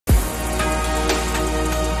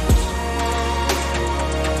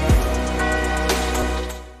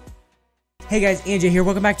Hey guys, AJ here,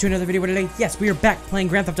 welcome back to another video today. Yes, we are back playing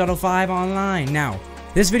Grand Theft Auto 5 online. Now,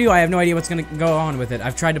 this video I have no idea what's gonna go on with it.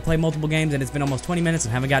 I've tried to play multiple games and it's been almost 20 minutes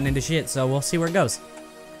and haven't gotten into shit, so we'll see where it goes.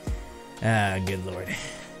 Good lord.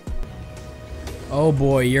 Oh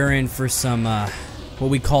boy, you're in for some, what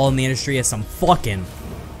we call in the industry as some fucking.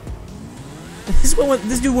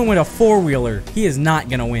 This dude went with a four-wheeler. He is not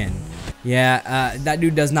gonna win. Yeah, that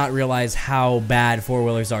dude does not realize how bad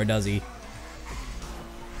four-wheelers are, does he?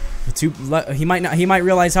 He might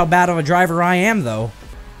realize how bad of a driver I am, though.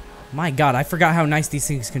 My god, I forgot how nice these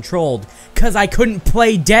things controlled. Cause I couldn't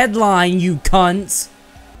play Deadline, you cunts!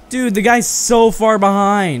 Dude, the guy's so far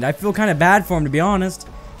behind. I feel kind of bad for him, to be honest.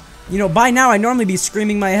 You know, by now I'd normally be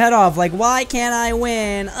screaming my head off, like, why can't I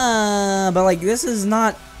win? But like, this is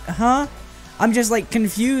not, huh? I'm just like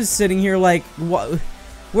confused sitting here like, what?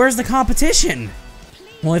 Where's the competition?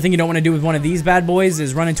 The only thing you don't want to do with one of these bad boys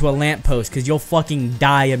is run into a lamppost, because you'll fucking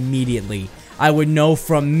die immediately. I would know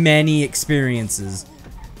from many experiences.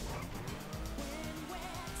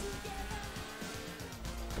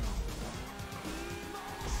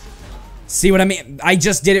 See what I mean? I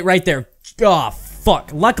just did it right there. Oh,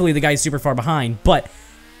 fuck. Luckily, the guy's super far behind, but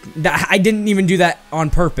I didn't even do that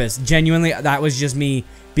on purpose. Genuinely, that was just me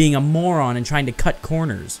being a moron and trying to cut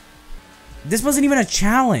corners. This wasn't even a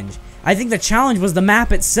challenge. I think the challenge was the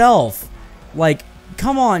map itself. Like,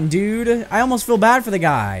 come on, dude. I almost feel bad for the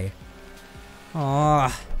guy.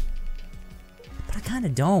 But I kind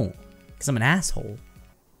of don't, because I'm an asshole.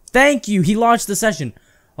 Thank you. He launched the session.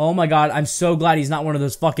 Oh my god, I'm so glad he's not one of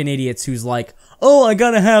those fucking idiots who's like, oh, I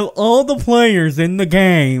gotta have all the players in the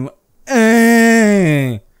game.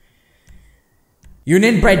 You're an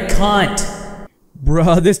inbred cunt.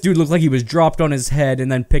 Bruh, this dude looked like he was dropped on his head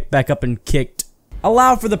and then picked back up and kicked.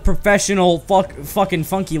 Allow for the professional fucking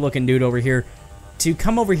funky looking dude over here to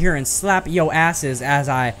come over here and slap yo asses as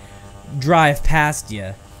I drive past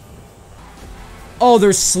you. Oh,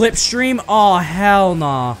 there's slipstream? Oh, hell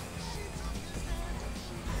nah.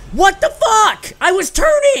 What the fuck? I was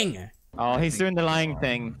turning! Oh, he's doing the lying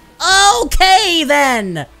thing. Okay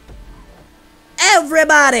then!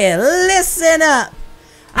 Everybody, listen up!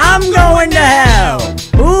 I'm going to hell!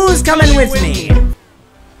 Who's coming with me?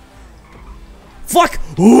 Fuck!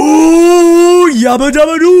 Ooh,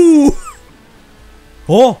 Yabba-dabba-do!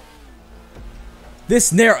 Oh! This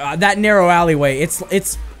that narrow alleyway, it's,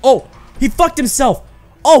 oh! He fucked himself!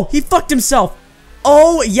 Oh, he fucked himself!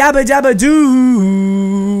 Oh,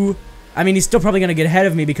 Yabba-dabba-do! I mean, he's still probably gonna get ahead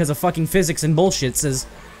of me because of fucking physics and bullshit,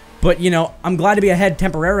 but, you know, I'm glad to be ahead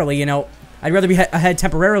temporarily, you know. I'd rather be ahead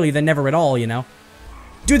temporarily than never at all, you know.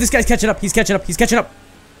 Dude, this guy's catching up, he's catching up, he's catching up!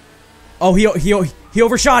 Oh, he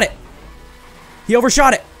overshot it! He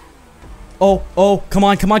overshot it! Oh, come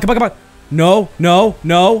on, come on, come on, come on! No, no,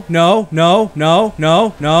 no, no, no, no, no,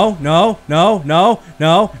 no, no, no, no,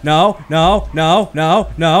 no, no, no, no,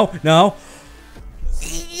 no, no, no.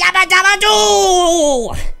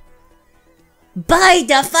 Yabba-dabba-do! Bite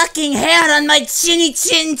the fucking hair on my chinny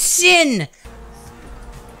chin chin!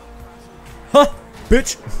 Huh,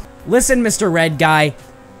 bitch. Listen, Mr. Red Guy.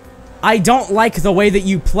 I don't like the way that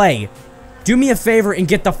you play. Do me a favor and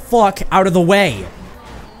get the fuck out of the way.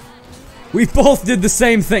 We both did the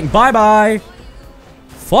same thing. Bye-bye.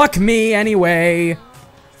 Fuck me anyway.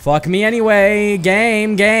 Fuck me anyway.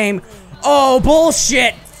 Game. Oh,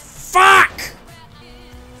 bullshit. Fuck!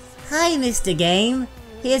 Hi, Mr. Game.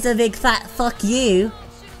 Here's a big fat fuck you.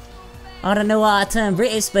 I don't know why I turned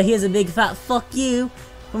British, but here's a big fat fuck you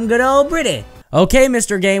from good old Britain. Okay,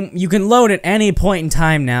 Mr. Game, you can load at any point in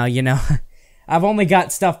time now, you know. I've only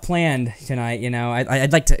got stuff planned tonight, you know.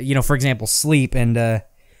 I'd like to, you know, for example, sleep and,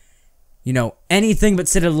 you know, anything but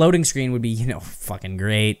sit at a loading screen would be, you know, fucking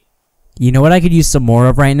great. You know what I could use some more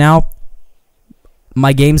of right now?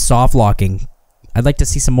 My game's soft locking. I'd like to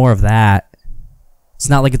see some more of that. It's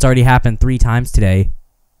not like it's already happened 3 times today.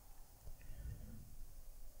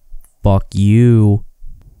 Fuck you.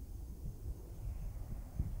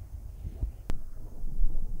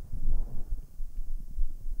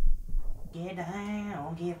 Get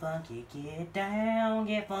down, get funky, get down,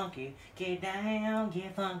 get funky, get down,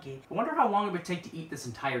 get funky. I wonder how long it would take to eat this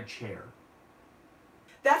entire chair.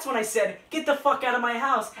 That's when I said, get the fuck out of my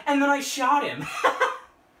house, and then I shot him.